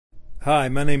Hi,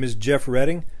 my name is Jeff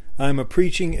Redding. I'm a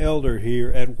preaching elder here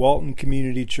at Walton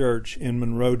Community Church in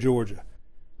Monroe, Georgia.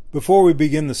 Before we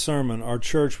begin the sermon, our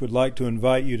church would like to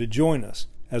invite you to join us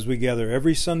as we gather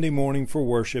every Sunday morning for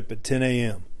worship at 10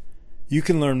 a.m. You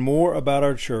can learn more about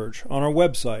our church on our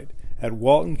website at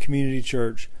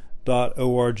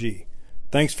waltoncommunitychurch.org.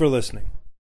 Thanks for listening.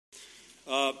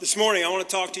 This morning I want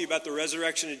to talk to you about the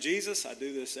resurrection of Jesus. I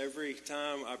do this every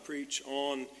time I preach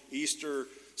on Easter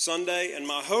Sunday, and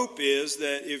my hope is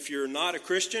that if you're not a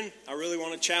Christian, I really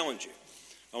want to challenge you.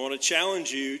 I want to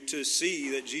challenge you to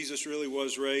see that Jesus really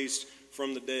was raised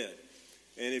from the dead.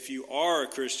 And if you are a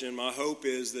Christian, my hope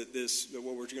is that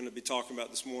what we're going to be talking about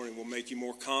this morning will make you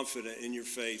more confident in your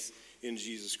faith in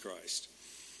Jesus Christ.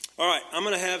 All right, I'm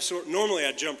going to have normally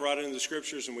I jump right into the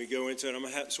scriptures and we go into it. I'm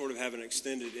going to have an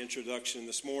extended introduction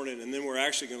this morning, and then we're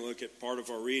actually going to look at part of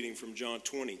our reading from John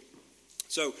 20.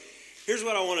 So here's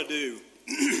what I want to do.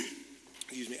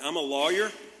 Excuse me. I'm a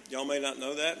lawyer. Y'all may not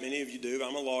know that. Many of you do.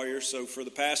 I'm a lawyer. So for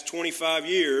the past 25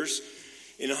 years,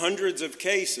 in hundreds of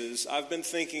cases, I've been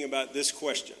thinking about this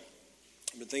question.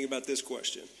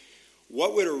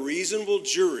 What would a reasonable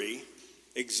jury,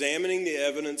 examining the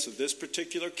evidence of this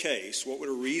particular case, what would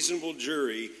a reasonable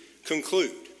jury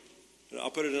conclude? And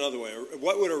I'll put it another way.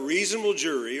 What would a reasonable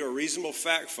jury or reasonable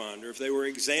fact finder, if they were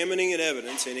examining an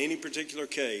evidence in any particular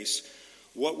case,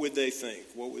 what would they think?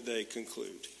 What would they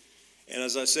conclude? And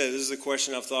as I said, this is a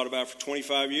question I've thought about for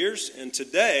 25 years. And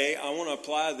today, I want to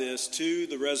apply this to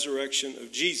the resurrection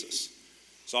of Jesus.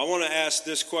 So I want to ask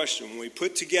this question. When we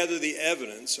put together the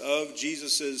evidence of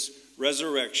Jesus'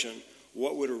 resurrection,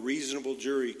 what would a reasonable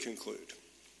jury conclude?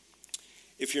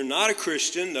 If you're not a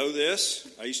Christian, know this.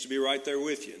 I used to be right there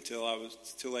with you. Until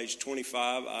age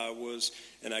 25, I was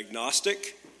an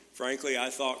agnostic. Frankly, I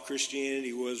thought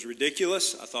Christianity was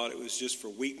ridiculous. I thought it was just for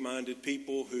weak-minded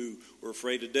people who were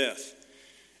afraid of death.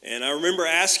 And I remember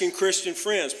asking Christian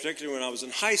friends, particularly when I was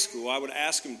in high school, I would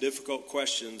ask them difficult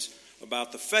questions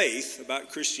about the faith, about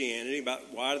Christianity, about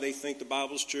why do they think the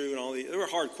Bible's true, and all these. They were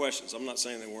hard questions. I'm not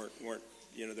saying they weren't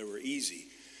they were easy.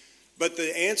 But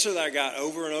the answer that I got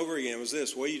over and over again was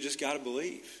this: well, you just got to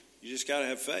believe. You just got to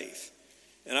have faith.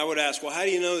 And I would ask, well, how do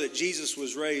you know that Jesus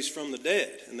was raised from the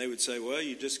dead? And they would say, well,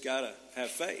 you just got to have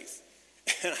faith.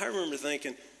 And I remember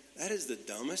thinking, that is the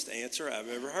dumbest answer I've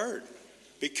ever heard.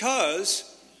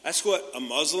 Because that's what a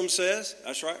Muslim says.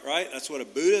 That's right? That's what a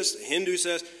Buddhist, a Hindu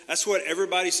says. That's what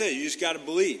everybody says. You just got to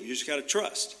believe. You just got to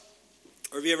trust.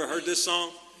 Or have you ever heard this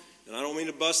song? And I don't mean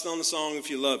to bust on the song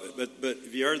if you love it. But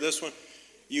have you heard this one?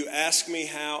 You ask me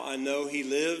how I know he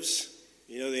lives.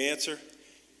 You know the answer?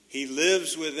 He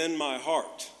lives within my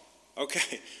heart.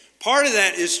 Okay, part of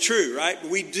that is true, right?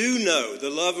 We do know the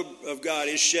love of God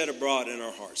is shed abroad in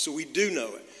our hearts, so we do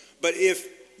know it. But if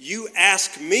you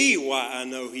ask me why I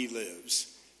know he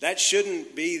lives, that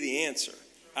shouldn't be the answer.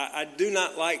 I do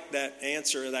not like that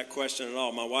answer or that question at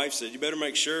all. My wife said, you better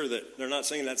make sure that they're not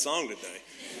singing that song today.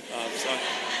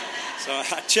 So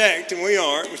I checked, and we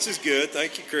aren't, which is good.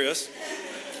 Thank you, Chris.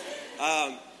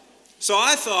 So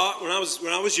I thought, when I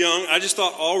was young, I just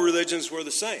thought all religions were the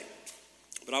same.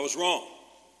 But I was wrong.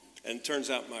 And it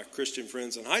turns out my Christian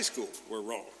friends in high school were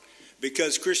wrong.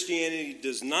 Because Christianity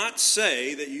does not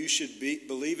say that you should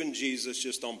believe in Jesus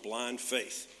just on blind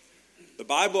faith. The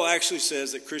Bible actually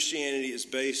says that Christianity is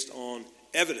based on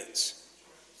evidence.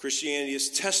 Christianity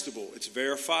is testable. It's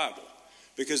verifiable.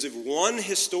 Because if one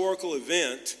historical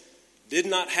event did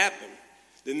not happen,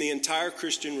 then the entire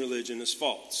Christian religion is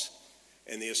false.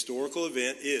 And the historical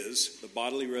event is the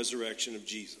bodily resurrection of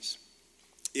Jesus.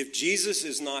 If Jesus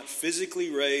is not physically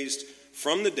raised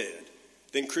from the dead,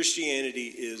 then Christianity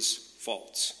is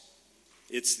false.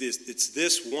 It's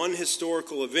this one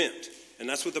historical event. And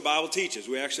that's what the Bible teaches.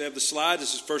 We actually have the slide.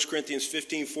 This is 1 Corinthians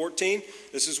 15:14.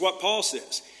 This is what Paul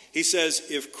says. He says,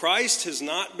 if Christ has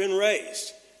not been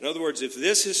raised, in other words, if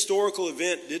this historical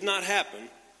event did not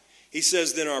happen, he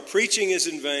says, then our preaching is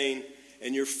in vain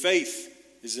and your faith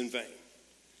is in vain.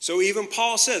 So even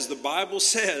Paul says, the Bible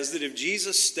says that if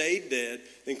Jesus stayed dead,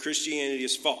 then Christianity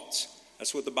is false.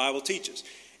 That's what the Bible teaches.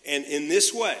 And in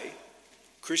this way,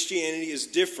 Christianity is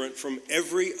different from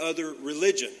every other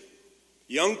religion.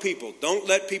 Young people, don't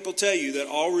let people tell you that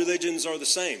all religions are the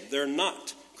same. They're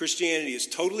not. Christianity is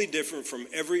totally different from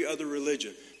every other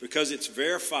religion because it's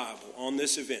verifiable on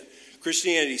this event.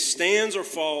 Christianity stands or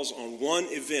falls on one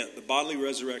event, the bodily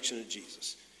resurrection of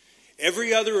Jesus.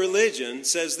 Every other religion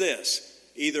says this: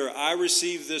 either I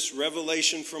received this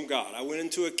revelation from God. I went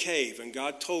into a cave and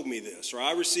God told me this. Or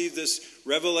I received this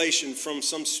revelation from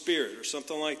some spirit or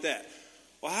something like that.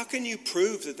 Well, how can you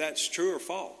prove that that's true or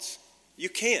false? You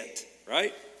can't,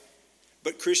 right?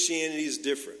 But Christianity is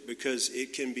different because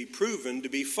it can be proven to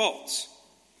be false.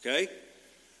 Okay?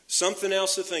 Something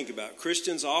else to think about.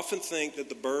 Christians often think that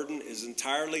the burden is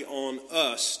entirely on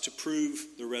us to prove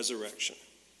the resurrection.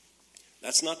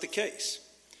 That's not the case.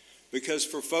 Because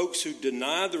for folks who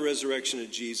deny the resurrection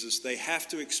of Jesus, they have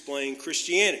to explain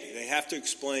Christianity. They have to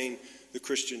explain the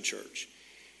Christian church.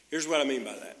 Here's what I mean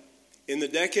by that. In the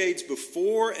decades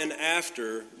before and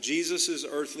after Jesus'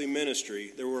 earthly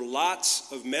ministry, there were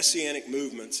lots of messianic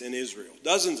movements in Israel,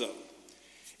 dozens of them.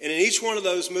 And in each one of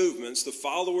those movements, the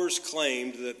followers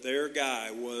claimed that their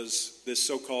guy was this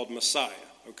so-called Messiah,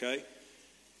 okay?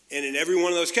 And in every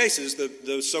one of those cases,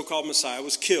 the so-called Messiah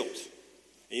was killed.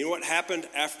 And you know what happened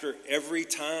after every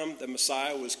time the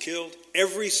Messiah was killed?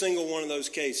 Every single one of those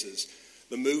cases,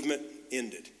 the movement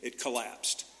ended. It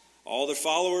collapsed. All the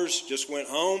followers just went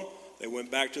home. They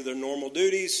went back to their normal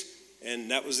duties,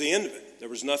 and that was the end of it. There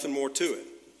was nothing more to it.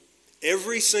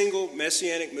 Every single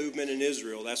messianic movement in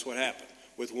Israel, that's what happened,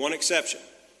 with one exception.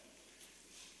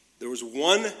 There was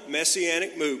one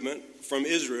messianic movement from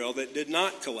Israel that did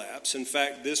not collapse. In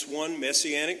fact, this one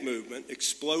messianic movement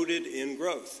exploded in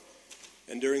growth.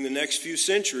 And during the next few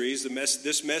centuries,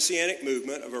 this messianic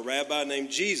movement of a rabbi named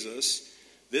Jesus,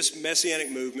 this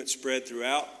messianic movement spread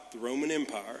throughout the Roman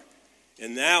Empire,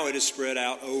 and now it is spread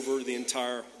out over the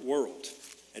entire world.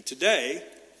 And today,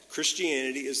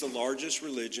 Christianity is the largest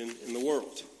religion in the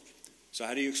world. So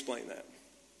how do you explain that?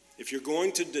 If you're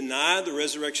going to deny the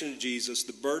resurrection of Jesus,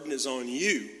 the burden is on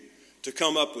you to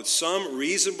come up with some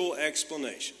reasonable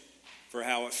explanation for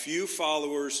how a few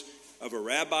followers of a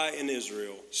rabbi in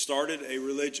Israel started a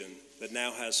religion that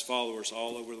now has followers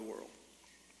all over the world.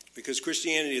 Because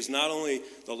Christianity is not only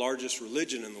the largest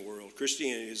religion in the world,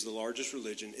 Christianity is the largest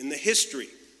religion in the history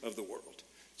of the world.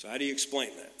 So how do you explain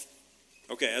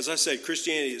that? Okay, as I said,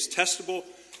 Christianity is testable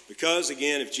because,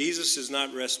 again, if Jesus is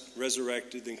not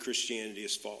resurrected, then Christianity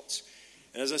is false.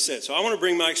 And as I said, so I want to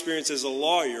bring my experience as a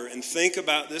lawyer and think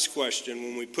about this question.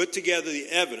 When we put together the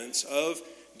evidence of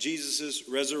Jesus'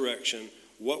 resurrection,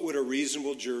 what would a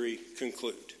reasonable jury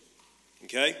conclude?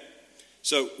 Okay?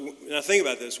 So now think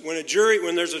about this. When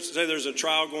there's a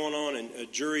trial going on and a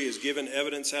jury is given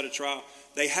evidence at a trial,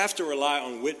 they have to rely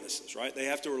on witnesses, right? They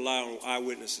have to rely on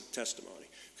eyewitness testimony.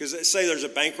 Because say there's a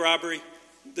bank robbery,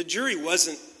 the jury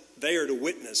wasn't there to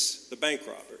witness the bank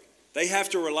robbery. They have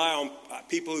to rely on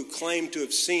people who claim to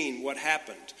have seen what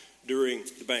happened during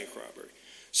the bank robbery.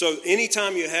 So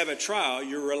anytime you have a trial,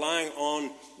 you're relying on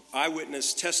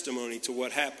eyewitness testimony to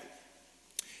what happened.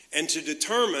 And to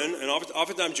determine, and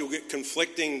oftentimes you'll get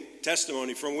conflicting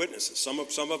testimony from witnesses. Some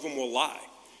of them will lie.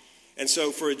 And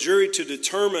so for a jury to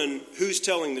determine who's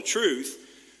telling the truth,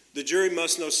 the jury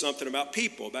must know something about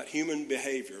people, about human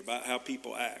behavior, about how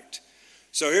people act.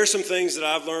 So here's some things that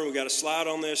I've learned. We've got a slide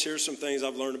on this. Here's some things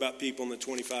I've learned about people in the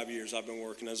 25 years I've been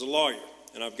working as a lawyer.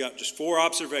 And I've got just 4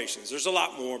 observations. There's a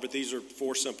lot more, but these are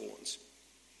 4 simple ones.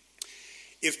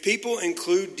 If people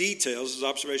include details, this is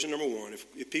observation number 1,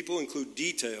 if people include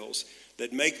details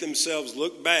that make themselves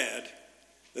look bad,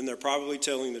 then they're probably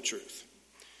telling the truth.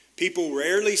 People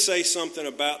rarely say something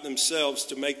about themselves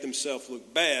to make themselves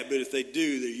look bad, but if they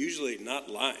do, they're usually not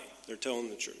lying. They're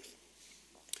telling the truth.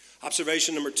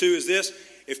 Observation number 2 is this.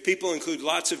 If people include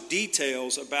lots of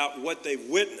details about what they've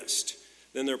witnessed,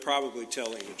 then they're probably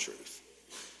telling the truth.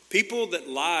 People that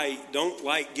lie don't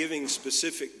like giving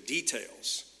specific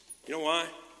details. You know why?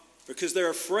 Because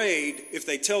they're afraid if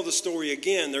they tell the story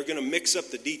again, they're going to mix up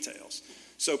the details.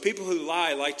 So people who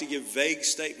lie like to give vague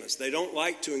statements. They don't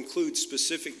like to include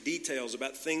specific details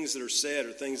about things that are said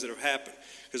or things that have happened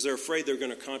because they're afraid they're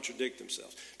going to contradict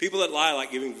themselves. People that lie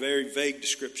like giving very vague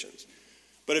descriptions.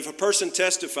 But if a person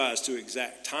testifies to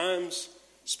exact times,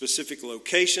 specific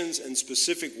locations, and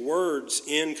specific words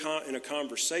in a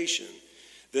conversation,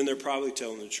 then they're probably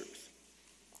telling the truth.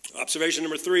 Observation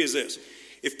number 3 is this.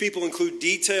 If people include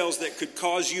details that could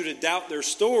cause you to doubt their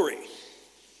story,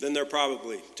 then they're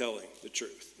probably telling the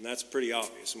truth. And that's pretty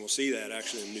obvious, and we'll see that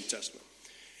actually in the New Testament.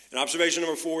 And observation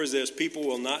number 4 is this. People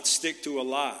will not stick to a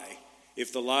lie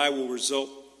if the lie will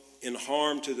result in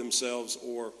harm to themselves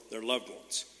or their loved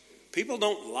ones. People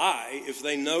don't lie if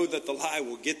they know that the lie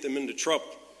will get them into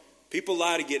trouble. People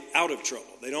lie to get out of trouble.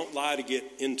 They don't lie to get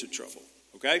into trouble.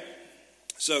 Okay?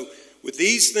 So with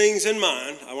these things in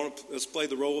mind, let's play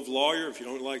the role of lawyer. If you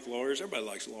don't like lawyers, everybody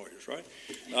likes lawyers, right?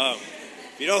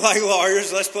 If you don't like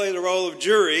lawyers, let's play the role of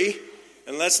jury,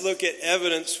 and let's look at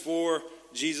evidence for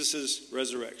Jesus'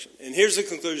 resurrection. And here's the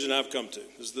conclusion I've come to.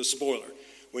 This is the spoiler.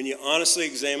 When you honestly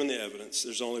examine the evidence,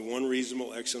 there's only one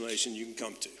reasonable explanation you can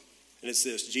come to. And it's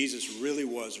this: Jesus really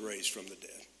was raised from the dead.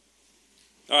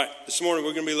 All right, this morning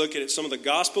we're going to be looking at some of the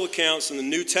gospel accounts in the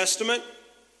New Testament.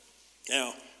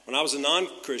 Now, when I was a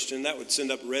non-Christian, that would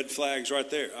send up red flags right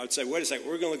there. I would say, wait a second,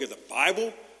 we're going to look at the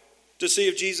Bible to see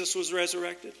if Jesus was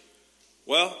resurrected?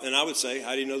 Well, and I would say,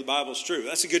 how do you know the Bible is true?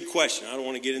 That's a good question. I don't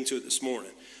want to get into it this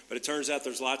morning. But it turns out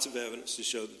there's lots of evidence to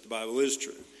show that the Bible is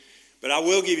true. But I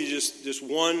will give you just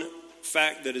one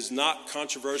fact that is not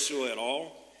controversial at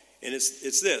all. And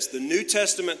it's this. The New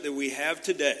Testament that we have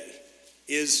today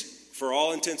is, for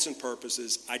all intents and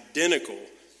purposes, identical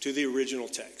to the original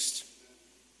text.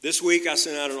 This week I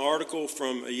sent out an article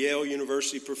from a Yale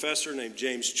University professor named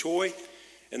James Choi.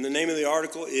 And the name of the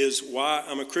article is Why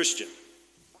I'm a Christian.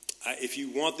 If you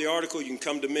want the article, you can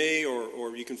come to me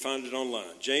or you can find it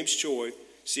online. James Choi,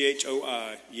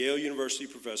 C-H-O-I, Yale University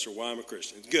professor, Why I'm a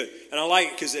Christian. It's good. And I like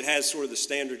it because it has sort of the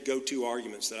standard go-to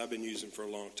arguments that I've been using for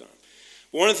a long time.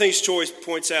 But one of the things Choi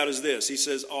points out is this. He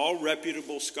says, all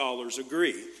reputable scholars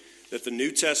agree that the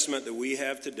New Testament that we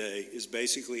have today is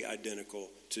basically identical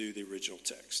to the original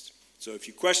text. So if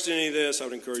you question any of this, I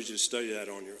would encourage you to study that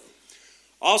on your own.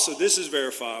 Also, this is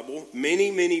verifiable.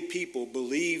 Many people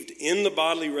believed in the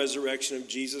bodily resurrection of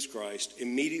Jesus Christ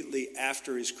immediately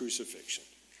after his crucifixion.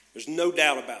 There's no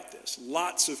doubt about this.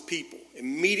 Lots of people,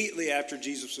 immediately after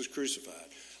Jesus was crucified,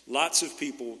 lots of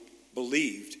people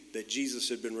believed that Jesus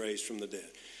had been raised from the dead.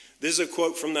 This is a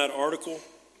quote from that article.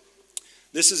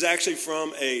 This is actually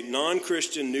from a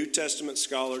non-Christian New Testament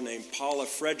scholar named Paula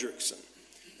Fredrickson.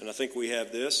 And I think we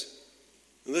have this.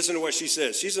 And listen to what she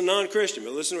says. She's a non-Christian,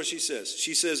 but listen to what she says.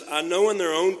 She says, I know in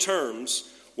their own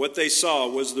terms what they saw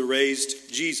was the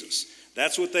raised Jesus.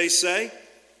 That's what they say.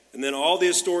 And then all the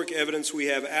historic evidence we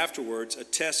have afterwards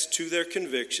attests to their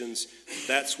convictions.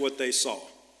 That's what they saw.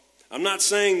 I'm not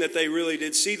saying that they really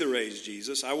did see the raised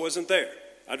Jesus. I wasn't there.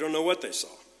 I don't know what they saw.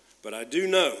 But I do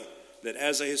know that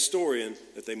as a historian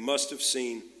that they must have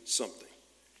seen something.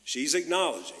 She's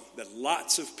acknowledging that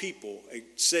lots of people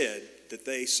said that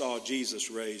they saw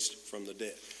Jesus raised from the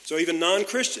dead. So even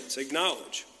non-Christians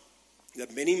acknowledge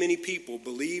that many people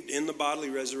believed in the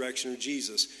bodily resurrection of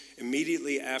Jesus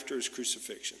immediately after his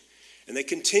crucifixion. And they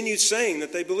continued saying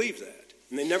that they believed that,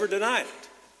 and they never denied it.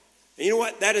 And you know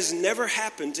what? That has never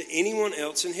happened to anyone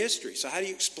else in history. So how do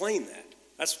you explain that?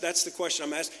 That's the question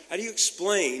I'm asking. How do you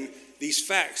explain these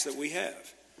facts that we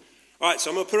have? All right, so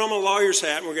I'm going to put on my lawyer's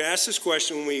hat, and we're going to ask this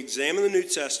question when we examine the New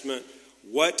Testament.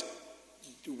 What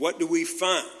do we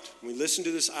find? When we listen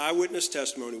to this eyewitness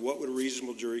testimony, what would a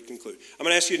reasonable jury conclude? I'm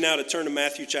going to ask you now to turn to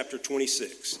Matthew chapter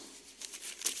 26.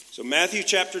 So Matthew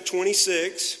chapter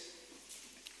 26.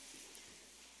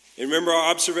 And remember our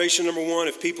observation number one,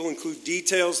 if people include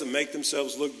details that make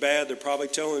themselves look bad, they're probably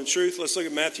telling the truth. Let's look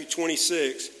at Matthew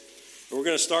 26, and we're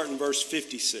going to start in verse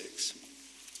 56.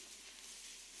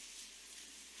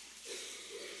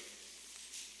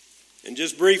 And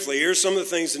just briefly, here's some of the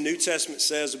things the New Testament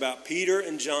says about Peter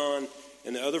and John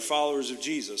and the other followers of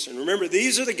Jesus. And remember,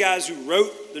 these are the guys who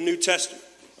wrote the New Testament,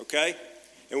 okay?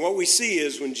 And what we see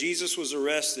is when Jesus was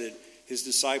arrested, his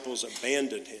disciples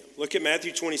abandoned him. Look at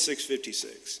Matthew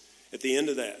 26:56. At the end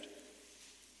of that,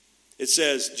 it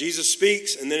says, Jesus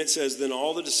speaks, and then it says, then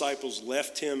all the disciples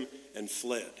left him and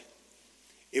fled.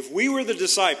 If we were the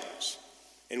disciples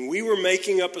and we were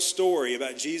making up a story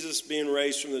about Jesus being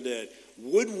raised from the dead,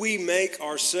 would we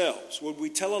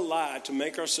tell a lie to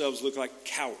make ourselves look like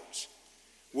cowards?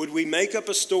 Would we make up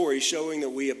a story showing that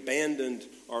we abandoned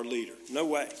our leader? No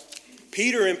way.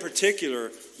 Peter in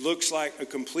particular looks like a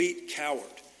complete coward.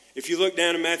 If you look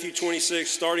down in Matthew 26,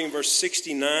 starting in verse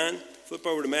 69, flip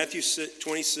over to Matthew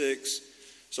 26,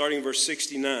 starting in verse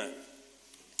 69.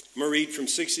 I'm going to read from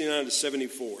 69 to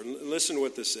 74. And listen to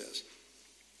what this says.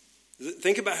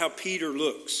 Think about how Peter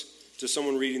looks to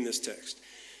someone reading this text.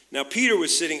 Now Peter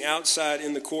was sitting outside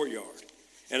in the courtyard,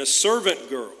 and a servant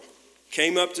girl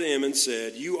came up to him and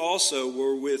said, you also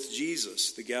were with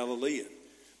Jesus, the Galilean.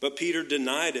 But Peter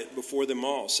denied it before them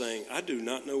all, saying, I do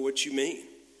not know what you mean.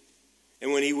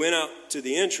 And when he went out to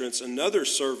the entrance, another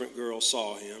servant girl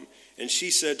saw him, and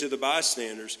she said to the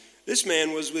bystanders, this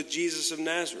man was with Jesus of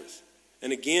Nazareth.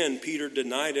 And again Peter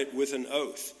denied it with an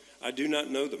oath, I do not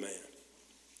know the man.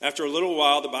 After a little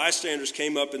while, the bystanders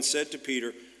came up and said to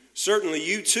Peter, certainly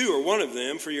you too are one of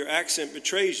them, for your accent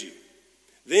betrays you.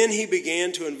 Then he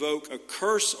began to invoke a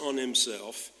curse on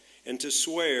himself and to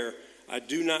swear, I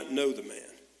do not know the man.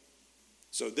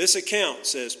 So this account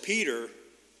says Peter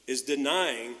is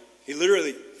denying, he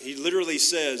literally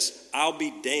says, I'll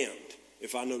be damned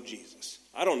if I know Jesus.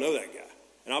 I don't know that guy,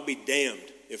 and I'll be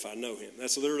damned if I know him.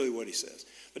 That's literally what he says.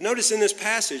 But notice in this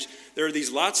passage, there are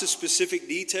these lots of specific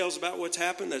details about what's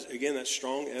happened. That's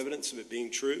strong evidence of it being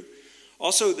true.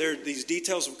 Also, there are these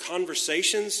details of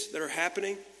conversations that are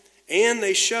happening, and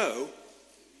they show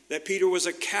that Peter was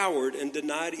a coward and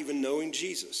denied even knowing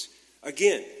Jesus.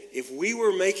 Again, if we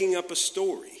were making up a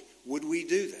story, would we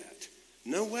do that?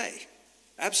 No way.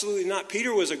 Absolutely not.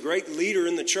 Peter was a great leader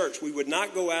in the church. We would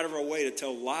not go out of our way to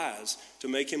tell lies to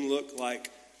make him look like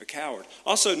a coward.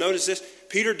 Also, notice this.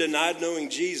 Peter denied knowing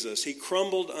Jesus. He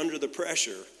crumbled under the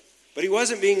pressure, but he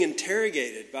wasn't being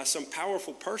interrogated by some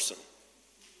powerful person.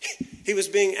 He was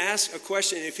being asked a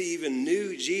question if he even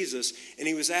knew Jesus, and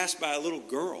he was asked by a little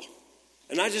girl.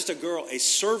 And not just a girl, a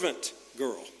servant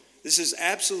girl. This is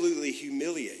absolutely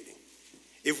humiliating.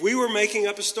 If we were making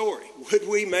up a story, would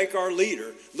we make our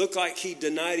leader look like he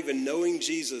denied even knowing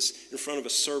Jesus in front of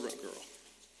a servant girl?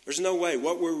 There's no way.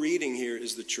 What we're reading here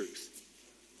is the truth.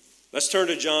 Let's turn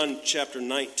to John chapter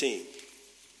 19.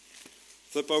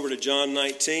 Flip over to John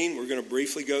 19. We're going to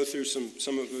briefly go through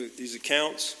some of these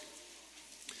accounts.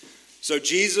 So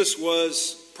Jesus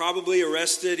was probably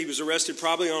arrested. He was arrested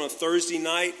probably on a Thursday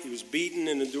night. He was beaten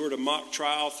and endured a mock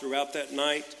trial throughout that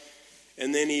night.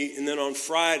 And then on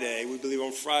Friday, we believe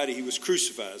on Friday, he was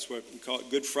crucified. That's why we call it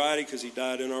Good Friday, because he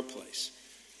died in our place.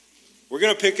 We're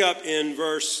going to pick up in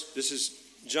this is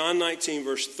John 19,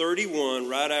 verse 31,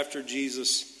 right after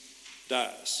Jesus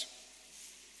dies.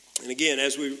 And again,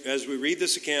 as we read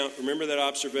this account, remember that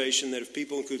observation that if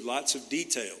people include lots of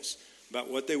details about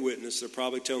what they witnessed, they're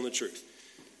probably telling the truth.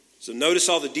 So notice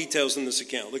all the details in this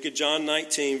account. Look at John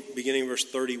 19, beginning verse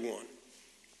 31.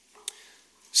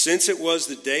 Since it was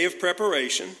the day of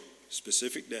preparation,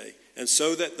 specific day, and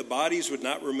so that the bodies would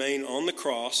not remain on the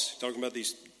cross, talking about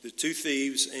the two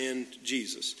thieves and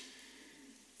Jesus,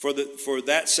 for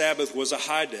that Sabbath was a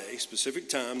high day, specific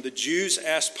time, the Jews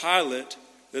asked Pilate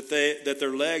that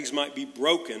their legs might be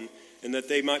broken and that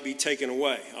they might be taken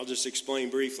away. I'll just explain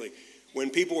briefly. When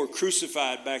people were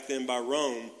crucified back then by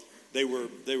Rome, they were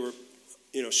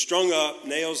strung up,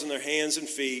 nails in their hands and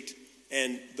feet.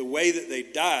 And the way that they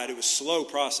died, it was a slow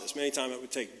process. Many times it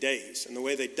would take days. And the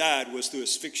way they died was through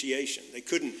asphyxiation. They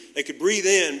could breathe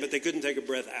in, but they couldn't take a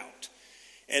breath out.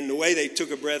 And the way they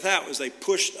took a breath out was they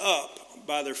pushed up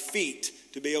by their feet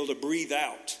to be able to breathe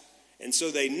out. And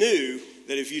so they knew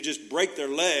that if you just break their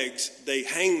legs, they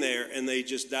hang there and they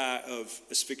just die of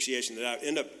asphyxiation. They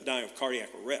end up dying of cardiac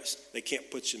arrest. They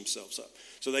can't push themselves up.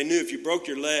 So they knew if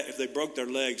they broke their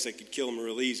legs, they could kill them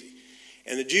real easy.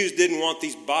 And the Jews didn't want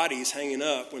these bodies hanging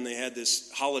up when they had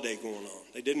this holiday going on.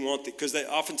 They didn't want because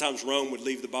oftentimes Rome would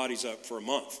leave the bodies up for a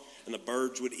month, and the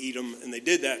birds would eat them, and they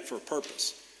did that for a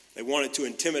purpose. They wanted to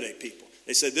intimidate people.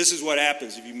 They said, this is what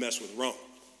happens if you mess with Rome,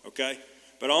 okay?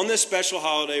 But on this special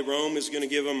holiday, Pilate's going to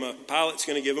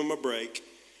give them a break.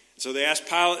 So they asked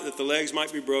Pilate that the legs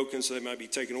might be broken so they might be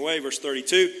taken away. Verse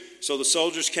 32, so the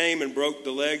soldiers came and broke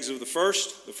the legs of the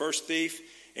first thief,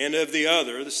 and of the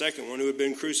other, the second one, who had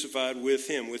been crucified with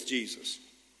him, with Jesus.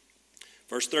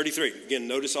 Verse 33, again,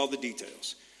 notice all the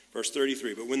details. Verse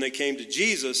 33, but when they came to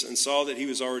Jesus and saw that he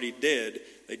was already dead,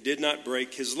 they did not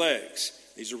break his legs.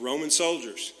 These are Roman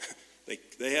soldiers.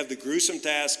 They have the gruesome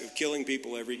task of killing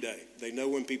people every day. They know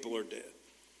when people are dead.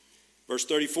 Verse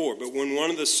 34, but when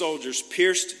one of the soldiers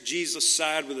pierced Jesus'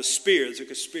 side with a spear, they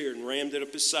took a spear and rammed it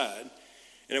up his side,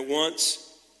 and at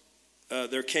once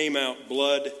there came out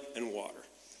blood and water.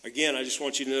 Again, I just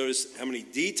want you to notice how many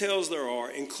details there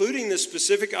are, including the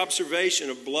specific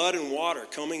observation of blood and water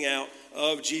coming out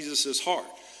of Jesus' heart.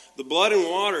 The blood and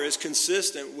water is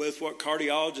consistent with what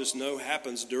cardiologists know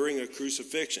happens during a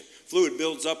crucifixion. Fluid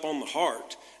builds up on the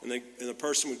heart, and the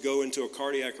person would go into a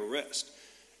cardiac arrest.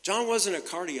 John wasn't a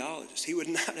cardiologist. He would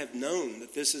not have known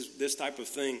that this type of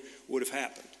thing would have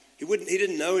happened. He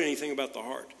didn't know anything about the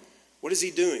heart. What is he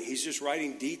doing? He's just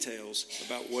writing details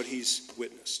about what he's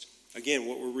witnessed. Again,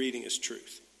 what we're reading is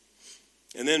truth.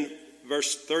 And then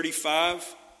verse 35,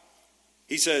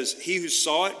 he says, he who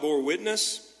saw it bore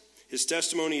witness. His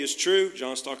testimony is true.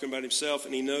 John's talking about himself,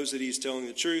 and he knows that he's telling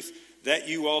the truth, that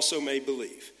you also may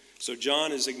believe. So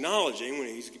John is acknowledging, when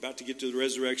he's about to get to the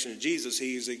resurrection of Jesus,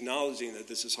 he's acknowledging that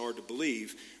this is hard to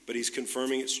believe, but he's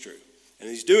confirming it's true. And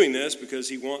he's doing this because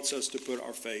he wants us to put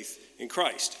our faith in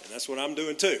Christ. And that's what I'm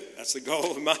doing too. That's the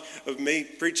goal of me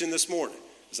preaching this morning.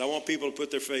 Is I want people to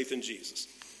put their faith in Jesus.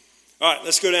 All right,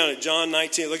 let's go down to John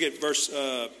 19. Look at verse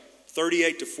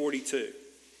 38 to 42.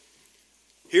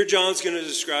 Here John's going to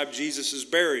describe Jesus'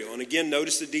 burial. And again,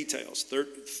 notice the details,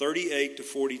 38 to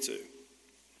 42.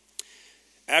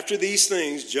 After these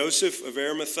things, Joseph of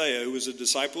Arimathea, who was a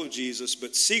disciple of Jesus,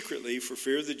 but secretly for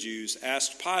fear of the Jews,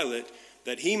 asked Pilate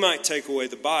that he might take away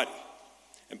the body.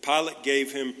 And Pilate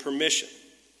gave him permission.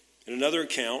 In another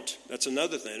account,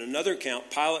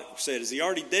 Pilate said, is he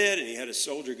already dead? And he had a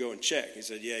soldier go and check. He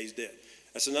said, yeah, he's dead.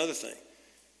 That's another thing.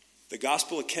 The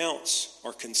gospel accounts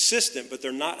are consistent, but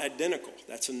they're not identical.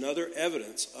 That's another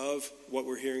evidence of what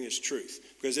we're hearing is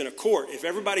truth. Because in a court, if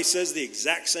everybody says the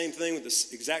exact same thing with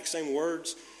the exact same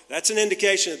words, that's an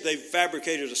indication that they've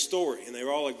fabricated a story and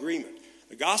they're all in agreement.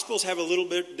 The Gospels have a little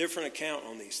bit different account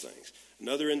on these things.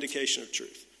 Another indication of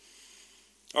truth.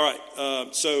 All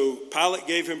right, so Pilate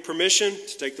gave him permission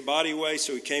to take the body away,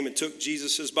 so he came and took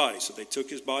Jesus' body. So they took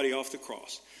his body off the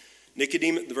cross.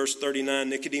 Nicodemus, verse 39,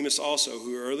 Nicodemus also,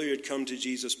 who earlier had come to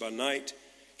Jesus by night,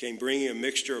 came bringing a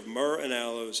mixture of myrrh and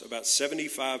aloes, about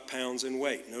 75 pounds in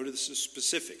weight. Notice the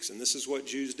specifics, and this is what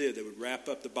Jews did. They would wrap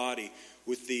up the body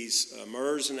with these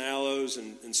myrrhs and aloes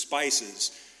and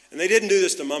spices. And they didn't do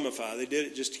this to mummify. They did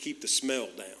it just to keep the smell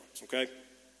down, okay?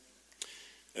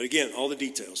 And again, all the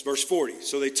details. Verse 40,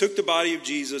 so they took the body of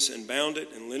Jesus and bound it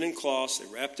in linen cloths.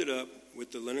 They wrapped it up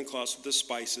with the linen cloths with the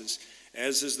spices,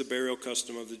 as is the burial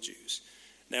custom of the Jews.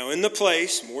 Now in the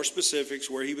place, more specifics,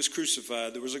 where he was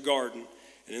crucified, there was a garden,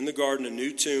 and in the garden a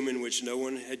new tomb in which no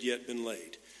one had yet been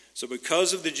laid. So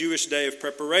because of the Jewish day of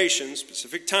preparation,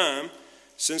 specific time,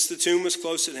 since the tomb was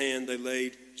close at hand, they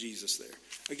laid Jesus there.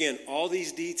 Again, all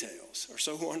these details are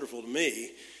so wonderful to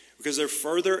me because they're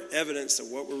further evidence that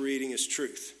what we're reading is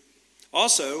truth.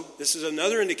 Also, this is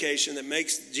another indication that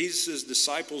makes Jesus'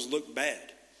 disciples look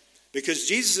bad. Because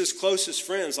Jesus' closest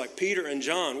friends, like Peter and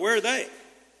John, where are they?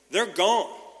 They're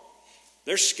gone.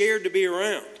 They're scared to be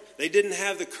around. They didn't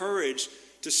have the courage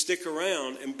to stick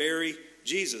around and bury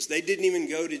Jesus. They didn't even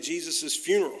go to Jesus'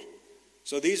 funeral.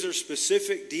 So these are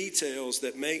specific details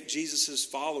that make Jesus'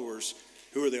 followers,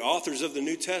 who are the authors of the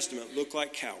New Testament, look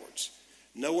like cowards.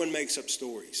 No one makes up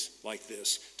stories like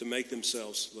this to make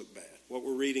themselves look bad. What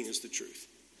we're reading is the truth.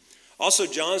 Also,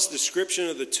 John's description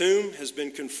of the tomb has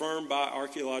been confirmed by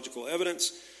archaeological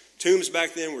evidence. Tombs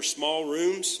back then were small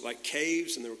rooms, like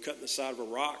caves, and they were cut in the side of a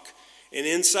rock. And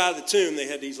inside the tomb, they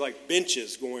had these like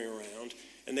benches going around,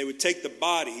 and they would take the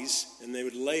bodies and they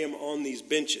would lay them on these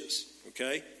benches,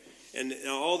 okay? And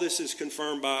all this is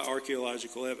confirmed by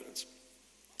archaeological evidence.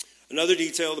 Another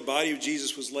detail, the body of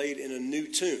Jesus was laid in a new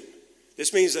tomb.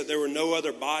 This means that there were no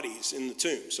other bodies in the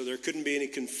tomb, so there couldn't be any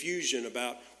confusion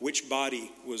about which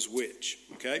body was which,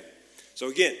 okay? So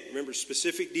again, remember,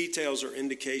 specific details are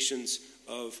indications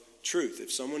of truth.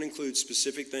 If someone includes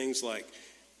specific things like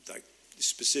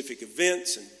specific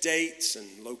events and dates and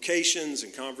locations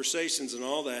and conversations and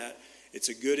all that, it's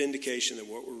a good indication that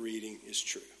what we're reading is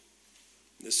true.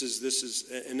 This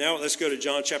is, and now let's go to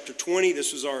John chapter 20.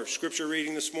 This was our scripture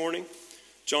reading this morning.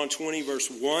 John 20, verse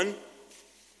 1.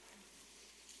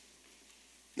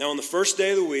 Now on the first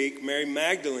day of the week, Mary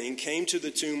Magdalene came to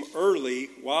the tomb early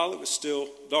while it was still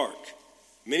dark.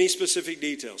 Many specific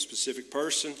details, specific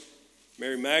person,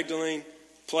 Mary Magdalene,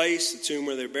 place, the tomb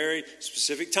where they're buried,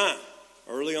 specific time,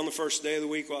 early on the first day of the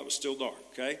week while it was still dark,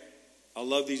 okay? I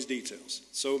love these details.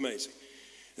 It's so amazing.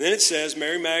 And then it says,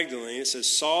 Mary Magdalene, it says,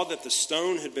 saw that the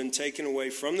stone had been taken away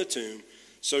from the tomb,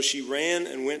 so she ran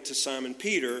and went to Simon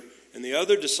Peter and the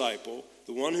other disciple,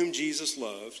 the one whom Jesus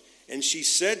loved, and she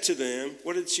said to them,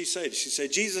 what did she say? She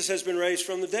said, Jesus has been raised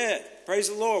from the dead. Praise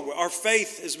the Lord. Our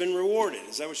faith has been rewarded.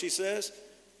 Is that what she says?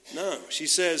 No. She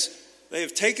says, they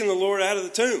have taken the Lord out of the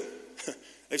tomb.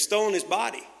 They've stolen his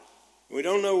body. We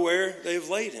don't know where they have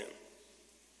laid him.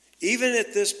 Even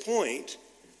at this point,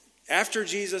 after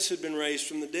Jesus had been raised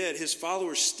from the dead, his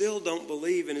followers still don't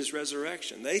believe in his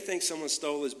resurrection. They think someone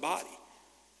stole his body.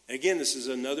 And again, this is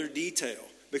another detail.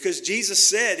 Because Jesus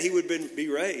said he would be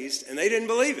raised, and they didn't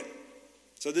believe it.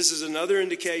 So this is another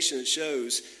indication that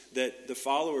shows that the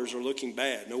followers are looking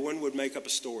bad. No one would make up a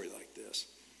story like this.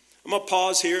 I'm going to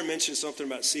pause here and mention something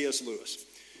about C.S. Lewis.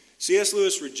 C.S.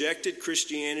 Lewis rejected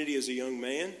Christianity as a young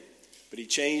man, but he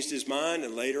changed his mind,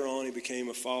 and later on he became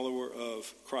a follower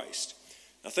of Christ.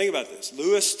 Now think about this.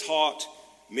 Lewis taught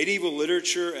medieval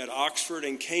literature at Oxford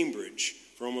and Cambridge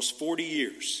for almost 40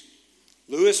 years.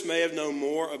 Lewis may have known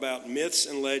more about myths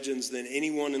and legends than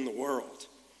anyone in the world.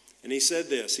 And he said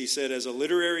this, he said, as a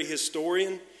literary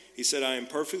historian, he said, I am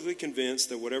perfectly convinced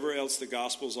that whatever else the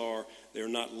Gospels are, they are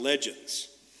not legends.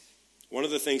 One of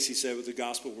the things he said with the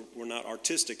Gospel were not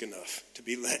artistic enough to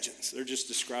be legends. They're just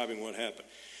describing what happened.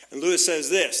 And Lewis says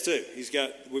this too.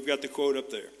 We've got the quote up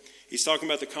there. He's talking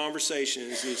about the conversation,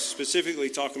 and he's specifically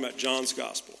talking about John's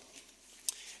Gospel.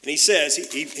 And he says,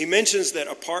 he mentions that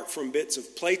apart from bits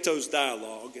of Plato's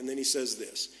dialogue, and then he says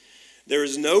this, there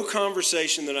is no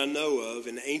conversation that I know of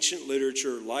in ancient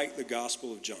literature like the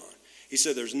Gospel of John. He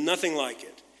said there's nothing like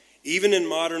it. Even in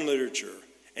modern literature,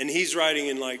 And he's writing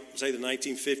in, say, the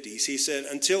 1950s. He said,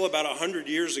 until about 100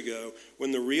 years ago,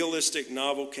 when the realistic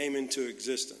novel came into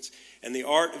existence, and the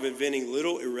art of inventing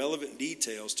little irrelevant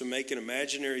details to make an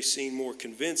imaginary scene more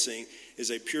convincing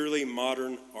is a purely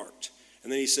modern art.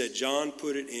 And then he said, John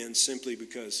put it in simply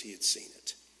because he had seen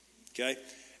it. Okay?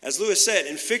 As Lewis said,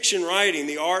 in fiction writing,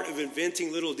 the art of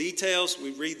inventing little details,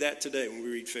 we read that today when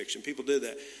we read fiction. People do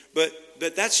that. But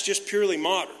that's just purely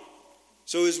modern.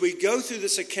 So as we go through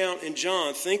this account in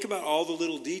John, think about all the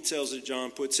little details that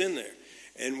John puts in there.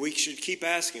 And we should keep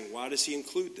asking, why does he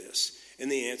include this?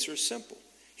 And the answer is simple.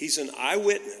 He's an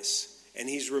eyewitness, and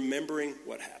he's remembering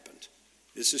what happened.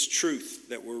 This is truth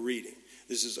that we're reading.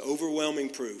 This is overwhelming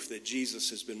proof that Jesus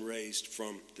has been raised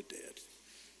from the dead.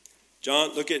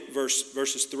 John, look at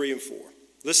verses 3 and 4.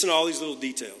 Listen to all these little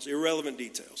details, irrelevant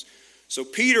details. So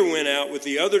Peter went out with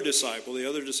the other disciple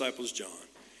is John,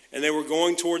 and they were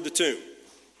going toward the tomb.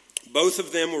 Both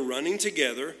of them were running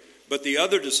together, but the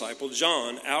other disciple,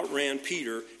 John, outran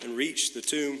Peter and reached the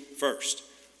tomb first.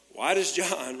 Why does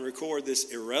John record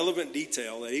this irrelevant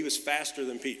detail that he was faster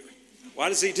than Peter? Why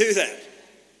does he do that?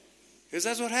 Because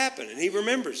that's what happened, and he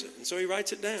remembers it, and so he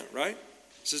writes it down, right?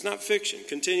 This is not fiction.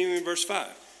 Continuing in verse 5.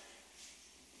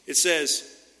 It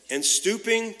says, and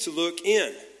stooping to look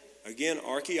in. Again,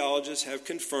 archaeologists have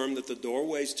confirmed that the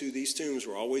doorways to these tombs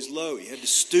were always low. You had to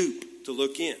stoop to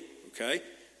look in, okay?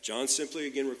 John simply,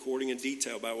 again, recording in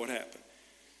detail about what happened.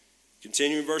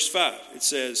 Continuing verse 5, it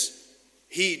says,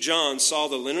 he, John, saw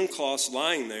the linen cloths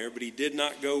lying there, but he did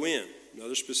not go in.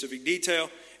 Another specific detail.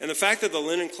 And the fact that the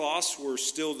linen cloths were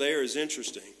still there is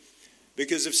interesting.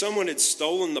 Because if someone had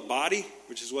stolen the body,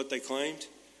 which is what they claimed,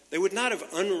 they would not have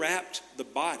unwrapped the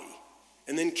body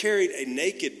and then carried a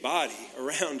naked body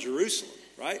around Jerusalem,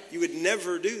 right? You would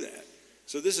never do that.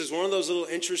 So this is one of those little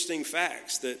interesting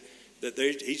facts that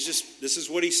this is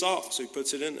what he saw, so he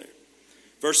puts it in there.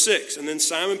 Verse 6, and then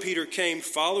Simon Peter came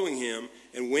following him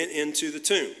and went into the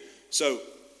tomb. So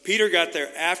Peter got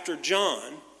there after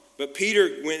John, but Peter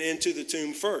went into the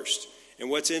tomb first. And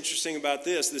what's interesting about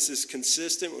this is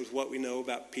consistent with what we know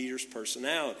about Peter's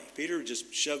personality. Peter would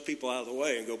just shove people out of the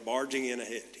way and go barging in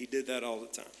ahead. He did that all the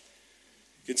time.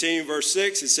 Continuing verse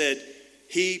 6, it said,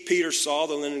 he, Peter, saw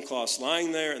the linen cloths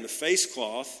lying there, and the face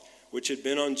cloth, which had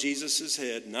been on Jesus'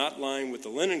 head, not lying with the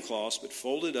linen cloths, but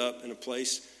folded up in a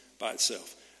place by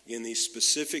itself. Again, these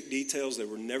specific details that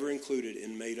were never included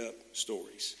in made-up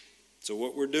stories. So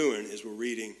what we're doing is we're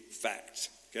reading facts,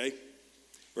 okay?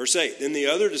 Verse 8, then the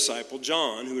other disciple,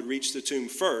 John, who had reached the tomb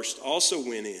first, also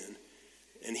went in,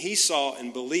 and he saw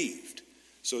and believed.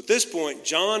 So at this point,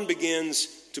 John begins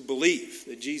to believe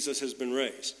that Jesus has been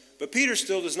raised. But Peter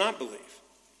still does not believe.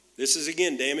 This is,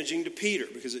 again, damaging to Peter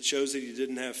because it shows that he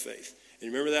didn't have faith.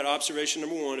 And remember that observation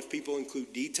number 1, if people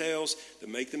include details that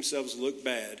make themselves look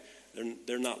bad,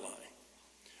 they're not lying.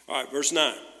 All right, verse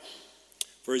 9.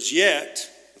 For as yet,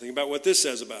 think about what this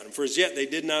says about him. For as yet they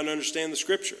did not understand the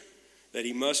scripture, that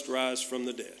he must rise from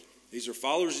the dead. These are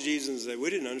followers of Jesus that we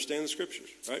didn't understand the scriptures,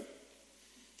 right?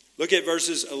 Look at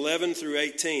verses 11 through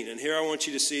 18. And here I want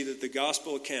you to see that the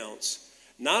gospel accounts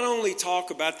not only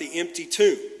talk about the empty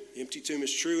tomb. The empty tomb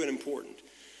is true and important.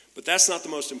 But that's not the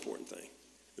most important thing.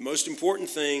 The most important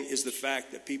thing is the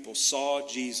fact that people saw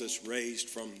Jesus raised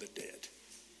from the dead.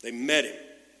 They met him.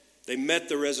 They met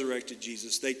the resurrected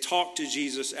Jesus. They talked to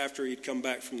Jesus after he'd come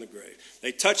back from the grave.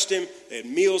 They touched him. They had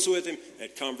meals with him. They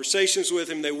had conversations with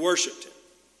him. They worshiped him.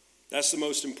 That's the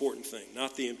most important thing,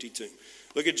 not the empty tomb.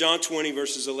 Look at John 20,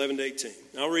 verses 11 to 18.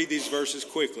 I'll read these verses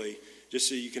quickly just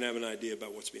so you can have an idea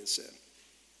about what's being said.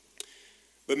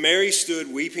 But Mary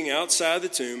stood weeping outside the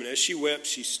tomb, and as she wept,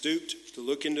 she stooped to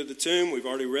look into the tomb. We've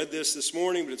already read this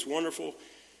morning, but it's wonderful.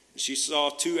 She saw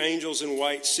 2 angels in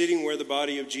white sitting where the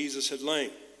body of Jesus had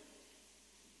lain.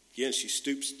 Again, she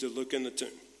stoops to look in the tomb.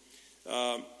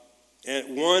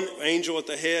 And one angel at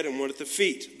the head and one at the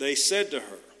feet. They said to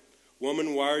her,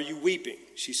 "Woman, why are you weeping?"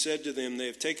 She said to them, "They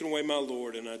have taken away my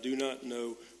Lord, and I do not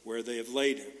know where they have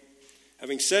laid him."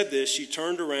 Having said this, she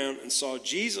turned around and saw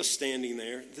Jesus standing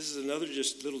there. This is another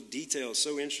just little detail,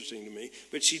 so interesting to me.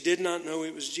 But she did not know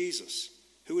it was Jesus.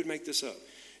 Who would make this up?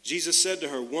 Jesus said to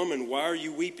her, "Woman, why are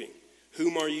you weeping?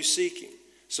 Whom are you seeking?"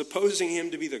 Supposing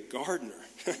him to be the gardener.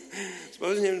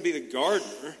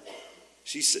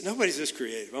 She said, nobody's this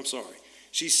creative, I'm sorry.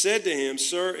 She said to him,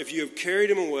 "Sir, if you have carried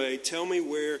him away, tell me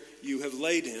where you have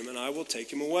laid him, and I will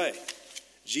take him away."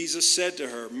 Jesus said to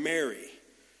her, "Mary."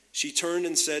 She turned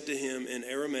and said to him in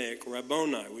Aramaic,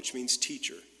 "Rabboni," which means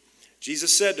teacher.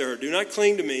 Jesus said to her, "Do not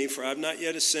cling to me, for I have not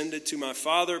yet ascended to my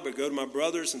Father, but go to my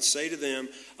brothers and say to them,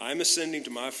 I am ascending to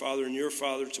my Father and your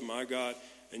Father, to my God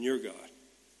and your God."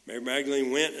 Mary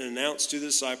Magdalene went and announced to the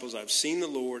disciples, I've seen the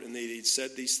Lord, and that he'd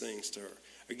said these things to her.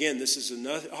 Again, this is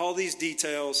all these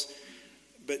details,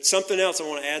 but something else I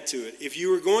want to add to it. If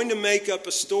you were going to make up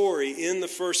a story in the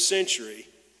first century,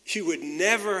 you would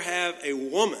never have a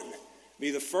woman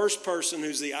be the first person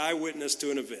who's the eyewitness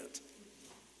to an event.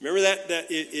 Remember that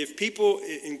if people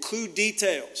include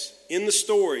details in the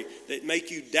story that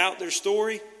make you doubt their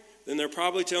story, then they're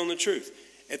probably telling the truth.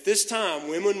 At this time,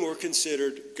 women were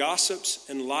considered gossips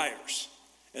and liars,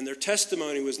 and their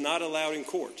testimony was not allowed in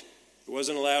court. It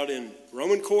wasn't allowed in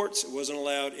Roman courts. It wasn't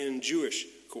allowed in Jewish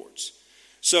courts.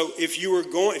 So if you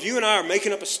and I are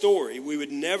making up a story, we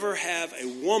would never have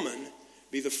a woman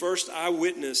be the first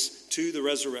eyewitness to the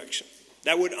resurrection.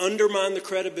 That would undermine the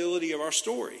credibility of our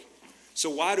story. So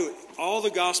why do all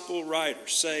the gospel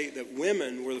writers say that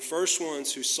women were the first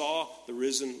ones who saw the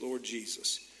risen Lord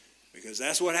Jesus? Because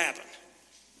that's what happened.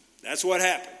 That's what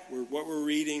happened. What we're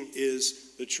reading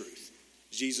is the truth.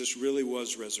 Jesus really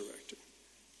was resurrected.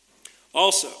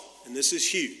 Also, and this is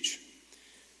huge,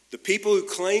 the people who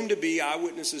claim to be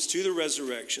eyewitnesses to the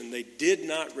resurrection, they did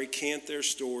not recant their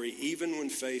story even when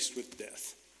faced with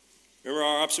death. Remember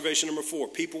our observation number 4.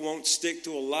 People won't stick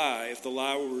to a lie if the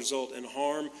lie will result in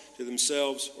harm to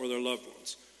themselves or their loved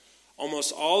ones.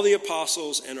 Almost all the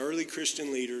apostles and early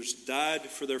Christian leaders died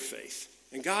for their faith.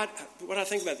 And God, what I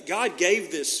think about it, God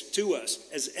gave this to us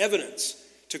as evidence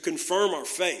to confirm our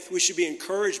faith. We should be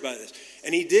encouraged by this.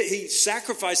 And he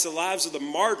sacrificed the lives of the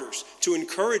martyrs to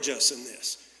encourage us in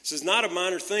this. This is not a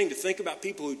minor thing to think about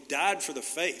people who died for the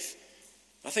faith.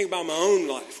 I think about my own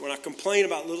life when I complain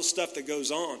about little stuff that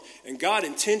goes on. And God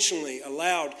intentionally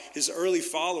allowed his early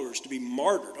followers to be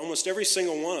martyred, almost every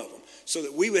single one of them, so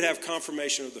that we would have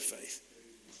confirmation of the faith.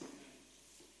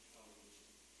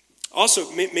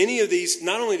 Also, many of these,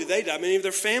 not only did they die, many of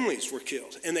their families were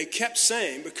killed. And they kept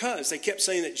saying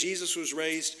that Jesus was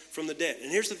raised from the dead. And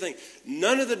here's the thing,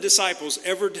 none of the disciples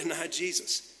ever denied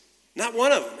Jesus. Not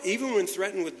one of them, even when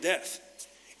threatened with death.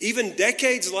 Even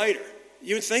decades later,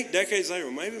 you would think decades later,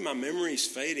 well, maybe my memory's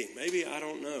fading. Maybe I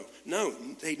don't know. No,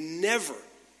 they never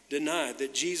denied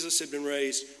that Jesus had been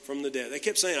raised from the dead. They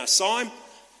kept saying, I saw him,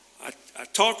 I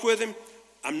talked with him,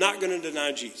 I'm not going to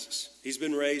deny Jesus. He's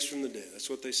been raised from the dead. That's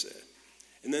what they said.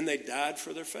 And then they died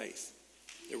for their faith.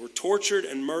 They were tortured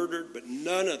and murdered, but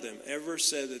none of them ever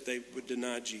said that they would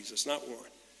deny Jesus. Not one.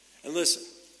 And listen,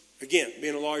 again,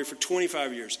 being a lawyer for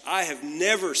 25 years, I have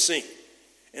never seen,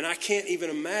 and I can't even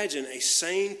imagine a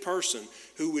sane person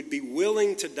who would be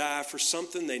willing to die for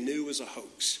something they knew was a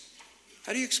hoax.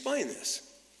 How do you explain this?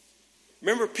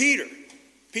 Remember Peter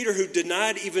who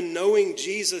denied even knowing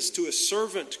Jesus to a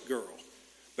servant girl.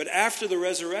 But after the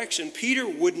resurrection, Peter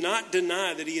would not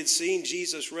deny that he had seen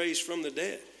Jesus raised from the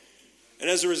dead. And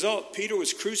as a result, Peter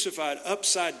was crucified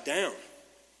upside down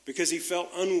because he felt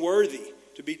unworthy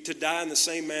to die in the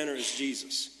same manner as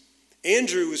Jesus.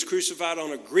 Andrew was crucified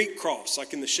on a Greek cross,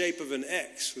 like in the shape of an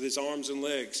X, with his arms and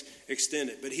legs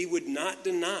extended. But he would not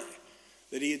deny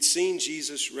that he had seen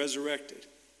Jesus resurrected.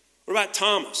 What about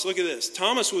Thomas? Look at this.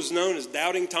 Thomas was known as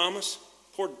Doubting Thomas.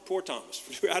 Poor Thomas.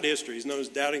 Throughout history, he's known as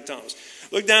Doubting Thomas.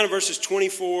 Look down at verses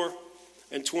 24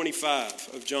 and 25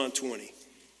 of John 20.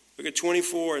 Look at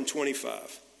 24 and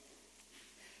 25.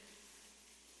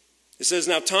 It says,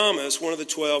 Now Thomas, one of the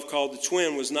 12, called the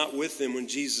twin, was not with them when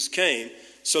Jesus came.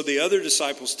 So the other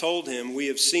disciples told him, We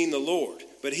have seen the Lord.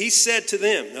 But he said to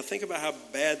them, now think about how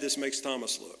bad this makes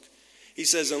Thomas look. He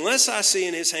says, Unless I see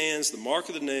in his hands the mark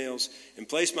of the nails, and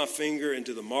place my finger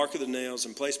into the mark of the nails,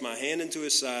 and place my hand into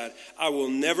his side, I will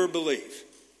never believe.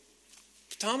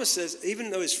 Thomas says, even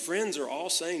though his friends are all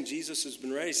saying Jesus has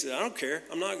been raised, he said, I don't care.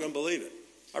 I'm not going to believe it.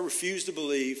 I refuse to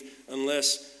believe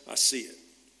unless I see it.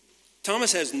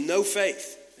 Thomas has no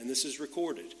faith, and this is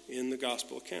recorded in the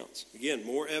gospel accounts. Again,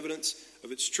 more evidence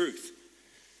of its truth.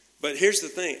 But here's the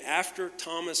thing. After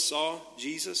Thomas saw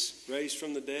Jesus raised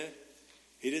from the dead,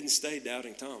 he didn't stay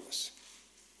Doubting Thomas.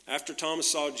 After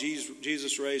Thomas saw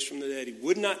Jesus raised from the dead, he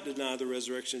would not deny the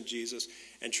resurrection of Jesus.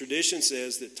 And tradition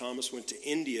says that Thomas went to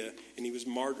India and he was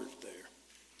martyred there.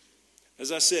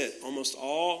 As I said, almost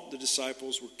all the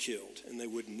disciples were killed, and they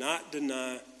would not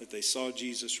deny that they saw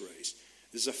Jesus raised.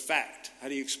 This is a fact. How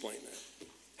do you explain that?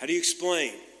 How do you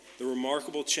explain the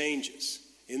remarkable changes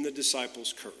in the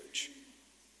disciples' courage?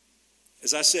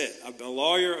 As I said, I've been a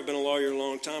lawyer a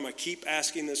long time. I keep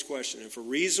asking this question. If a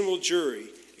reasonable jury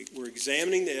were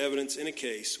examining the evidence in a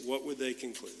case, what would they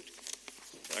conclude?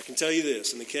 I can tell you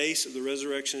this. In the case of the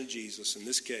resurrection of Jesus, in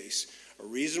this case, a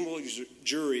reasonable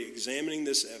jury examining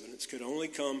this evidence could only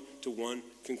come to one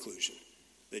conclusion,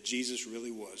 that Jesus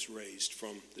really was raised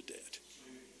from the dead.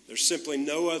 There's simply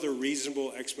no other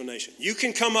reasonable explanation. You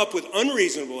can come up with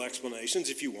unreasonable explanations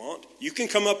if you want. You can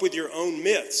come up with your own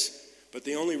myths. But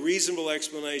the only reasonable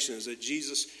explanation is that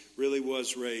Jesus really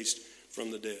was raised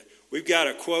from the dead. We've got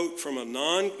a quote from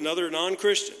another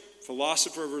non-Christian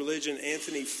philosopher of religion,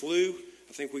 Anthony Flew.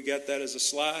 I think we got that as a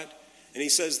slide. And he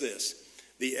says this: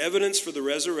 "The evidence for the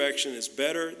resurrection is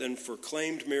better than for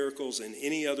claimed miracles in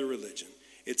any other religion.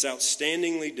 It's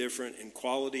outstandingly different in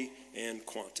quality and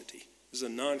quantity." This is a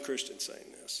non-Christian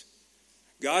saying this.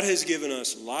 God has given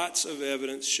us lots of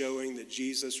evidence showing that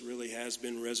Jesus really has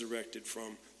been resurrected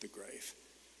from the grave.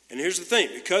 And here's the thing,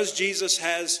 because Jesus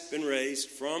has been raised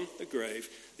from the grave,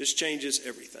 this changes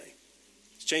everything.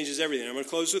 It changes everything. I'm going to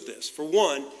close with this. For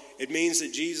one, it means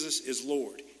that Jesus is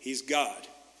Lord. He's God.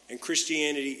 And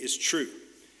Christianity is true.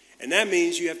 And that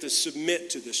means you have to submit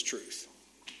to this truth.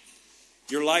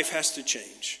 Your life has to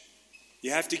change.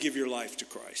 You have to give your life to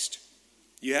Christ.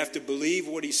 You have to believe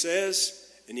what he says,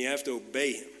 and you have to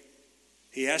obey him.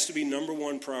 He has to be number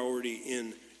one priority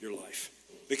in your life.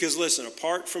 Because listen,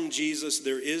 apart from Jesus,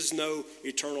 there is no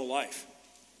eternal life.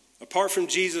 Apart from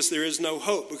Jesus, there is no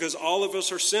hope, because all of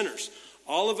us are sinners.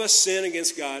 All of us sin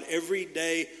against God every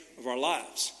day of our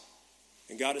lives.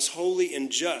 And God is holy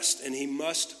and just, and he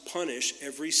must punish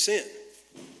every sin.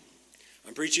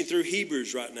 I'm preaching through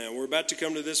Hebrews right now. We're about to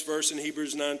come to this verse in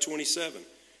Hebrews 9:27.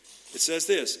 It says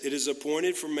this: "It is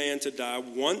appointed for man to die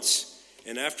once,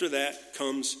 and after that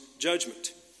comes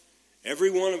judgment." Every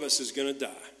one of us is going to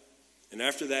die. And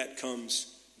after that comes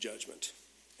judgment.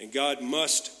 And God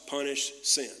must punish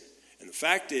sin. And the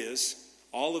fact is,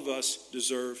 all of us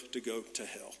deserve to go to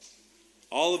hell.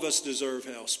 All of us deserve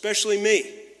hell, especially me.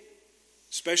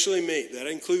 Especially me. That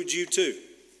includes you too.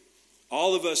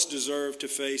 All of us deserve to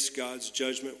face God's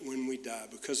judgment when we die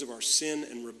because of our sin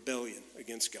and rebellion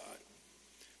against God.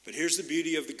 But here's the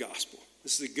beauty of the gospel.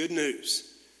 This is the good news.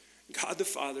 God the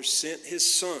Father sent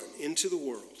his Son into the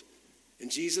world.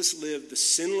 And Jesus lived the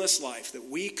sinless life that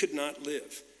we could not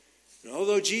live. And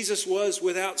although Jesus was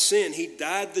without sin, he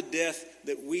died the death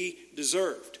that we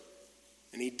deserved.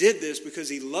 And he did this because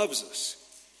he loves us.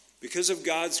 Because of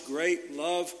God's great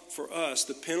love for us,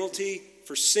 the penalty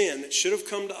for sin that should have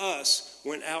come to us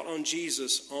went out on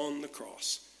Jesus on the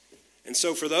cross. And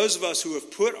so for those of us who have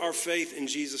put our faith in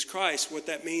Jesus Christ, what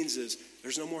that means is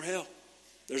there's no more hell.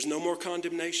 There's no more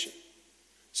condemnation.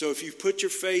 So if you've put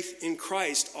your faith in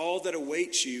Christ, all that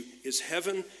awaits you is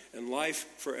heaven and life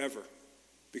forever.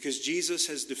 Because Jesus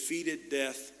has defeated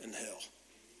death and hell.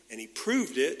 And he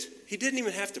proved it. He didn't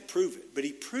even have to prove it, but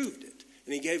he proved it.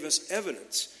 And he gave us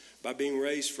evidence by being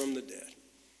raised from the dead.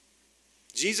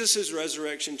 Jesus'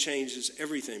 resurrection changes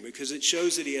everything because it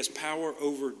shows that he has power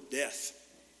over death.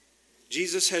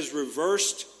 Jesus has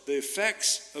reversed the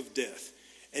effects of death.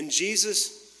 And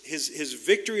Jesus, his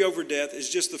victory over death is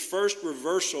just the first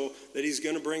reversal that he's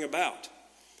going to bring about.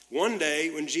 One day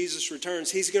when Jesus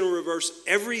returns, he's going to reverse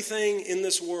everything in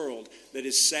this world that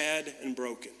is sad and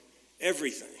broken.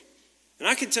 Everything. And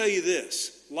I can tell you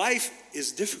this, life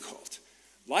is difficult.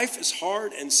 Life is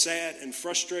hard and sad and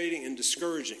frustrating and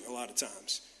discouraging a lot of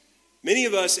times. Many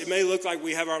of us, it may look like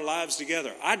we have our lives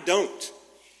together. I don't.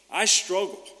 I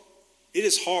struggle. It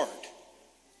is hard.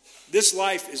 This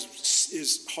life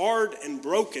is hard and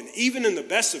broken, even in the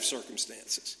best of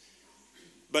circumstances.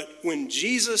 But when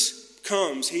Jesus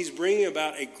comes, he's bringing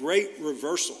about a great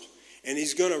reversal. And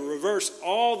he's going to reverse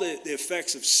all the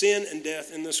effects of sin and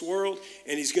death in this world.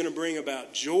 And he's going to bring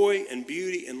about joy and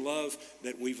beauty and love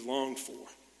that we've longed for,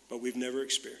 but we've never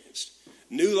experienced.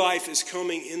 New life is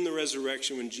coming in the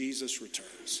resurrection when Jesus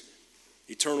returns.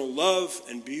 Eternal love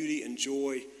and beauty and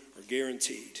joy are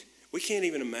guaranteed. We can't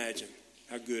even imagine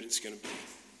how good it's going to be.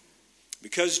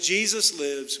 Because Jesus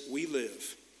lives, we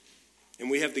live.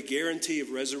 And we have the guarantee of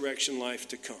resurrection life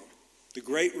to come. The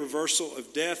great reversal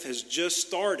of death has just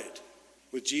started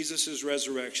with Jesus'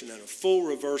 resurrection, and a full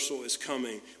reversal is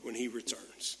coming when he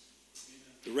returns.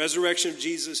 The resurrection of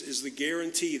Jesus is the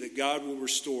guarantee that God will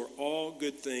restore all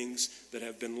good things that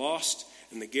have been lost,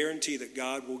 and the guarantee that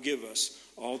God will give us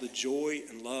all the joy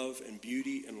and love and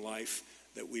beauty and life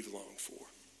that we've longed for.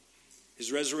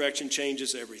 His resurrection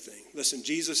changes everything. Listen,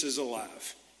 Jesus is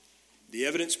alive. The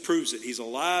evidence proves it. He's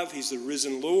alive, he's the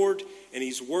risen Lord, and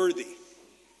he's worthy.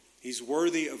 He's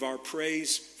worthy of our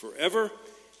praise forever.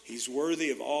 He's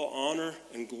worthy of all honor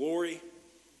and glory.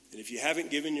 And if you haven't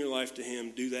given your life to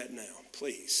him, do that now,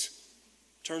 please.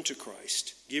 Turn to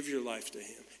Christ. Give your life to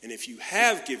him. And if you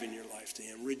have given your life to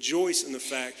him, rejoice in the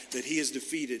fact that he has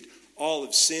defeated all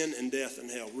of sin and death and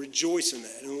hell. Rejoice in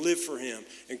that and live for him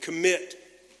and commit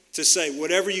to say,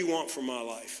 whatever you want for my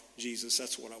life, Jesus,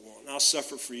 that's what I want. And I'll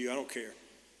suffer for you. I don't care.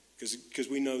 because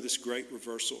we know this great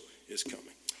reversal is coming.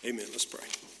 Amen. Let's pray.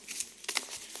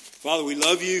 Father, we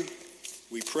love you.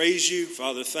 We praise you.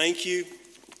 Father, thank you.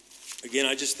 Again,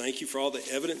 I just thank you for all the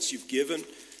evidence you've given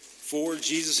for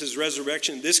Jesus'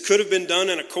 resurrection. This could have been done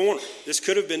in a corner. This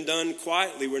could have been done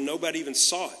quietly where nobody even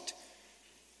saw it.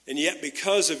 And yet,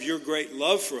 because of your great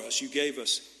love for us, you gave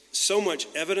us so much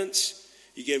evidence.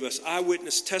 You gave us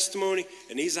eyewitness testimony,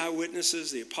 and these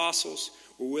eyewitnesses, the apostles,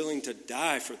 were willing to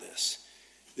die for this.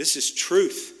 This is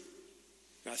truth.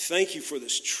 I thank you for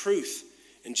this truth.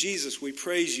 And Jesus, we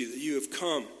praise you that you have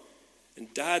come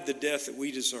and died the death that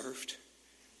we deserved.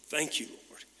 Thank you,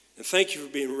 Lord. And thank you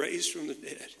for being raised from the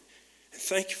dead. And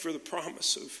thank you for the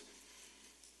promise of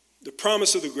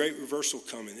the great reversal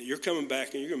coming, that you're coming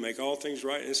back and you're going to make all things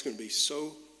right, and it's going to be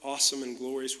so awesome and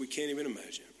glorious we can't even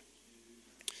imagine.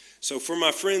 So for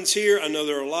my friends here, I know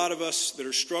there are a lot of us that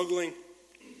are struggling.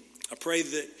 I pray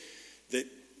that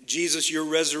Jesus, your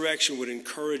resurrection would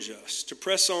encourage us to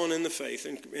press on in the faith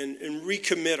and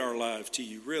recommit our lives to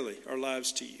you, really, our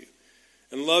lives to you,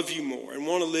 and love you more and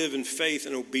want to live in faith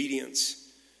and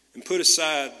obedience and put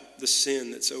aside the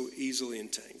sin that so easily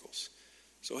entangles.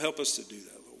 So help us to do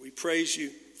that, Lord. We praise you.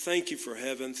 Thank you for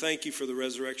heaven. Thank you for the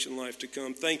resurrection life to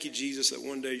come. Thank you, Jesus, that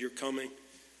one day you're coming.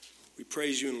 We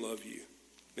praise you and love you.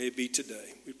 May it be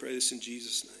today. We pray this in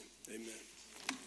Jesus' name. Amen.